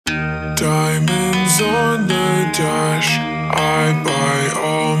Diamonds on the dash, I buy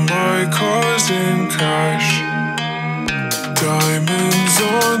all my cars in cash. Diamonds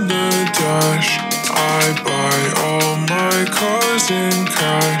on the dash, I buy all my cars in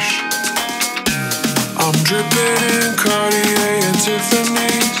cash. I'm dripping in Cartier and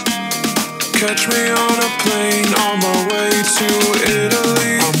Tiffany's. Catch me on a plane on my way to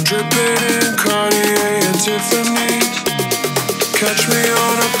Italy. I'm dripping in Cartier and Tiffany's. Catch me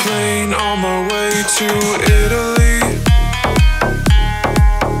on a plane on my way to Italy.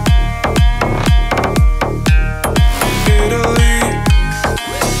 Italy.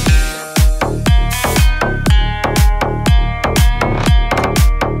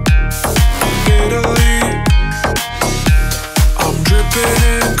 Italy. I'm dripping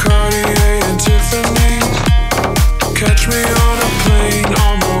in Cartier and Tiffany's. Catch me on a plane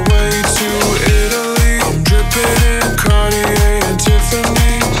on my way to Italy. I'm dripping in Cartier and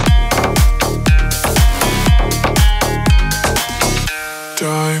Tiffany's.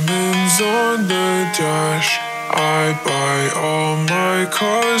 Diamonds on the dash, I buy all my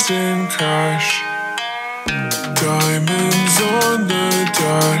cars in cash. Diamonds on the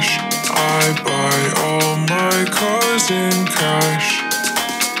dash, I buy all my cars in cash.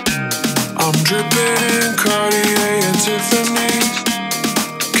 I'm dripping in Cartier and Tiffany's.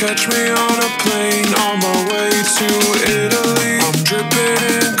 Catch me on a plane on my way to Italy. I'm dripping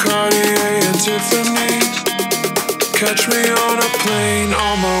in Cartier and Tiffany's. Catch me on a plane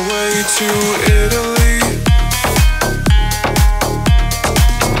on my way to Italy.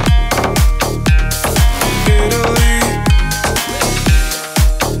 Italy.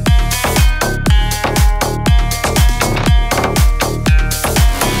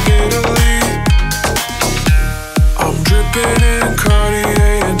 Italy. I'm dripping in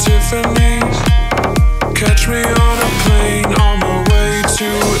Cartier and Tiffany's. Catch me on a plane on my way to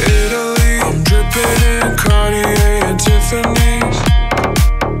Italy. I'm dripping in Cartier and Tiffany's.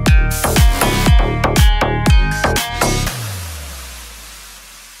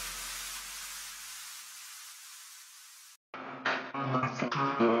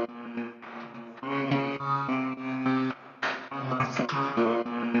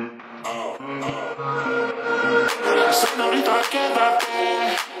 Señorita, quédate,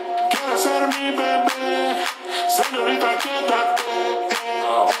 quiero ser mi bebé. Señorita, quédate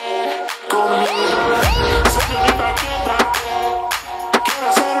conmigo. Señorita, quédate, quiero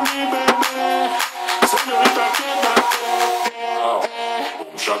ser mi bebé. Señorita, quédate.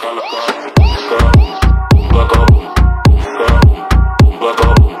 Shakalaka,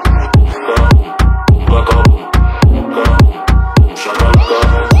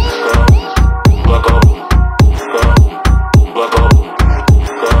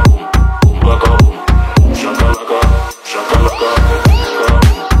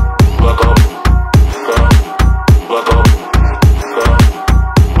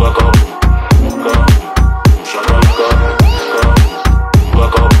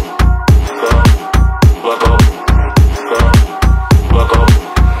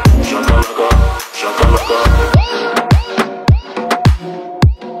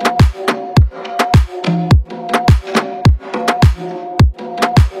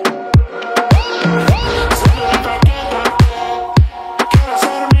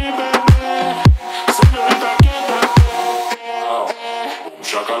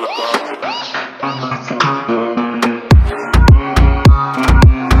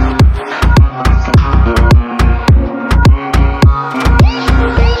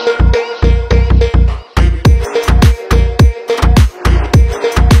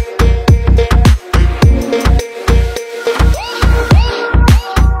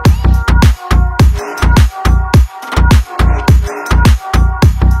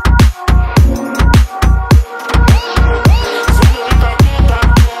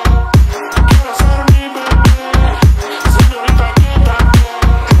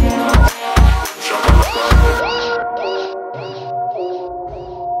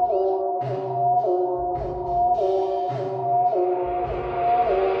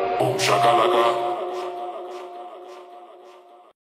 shakalaka.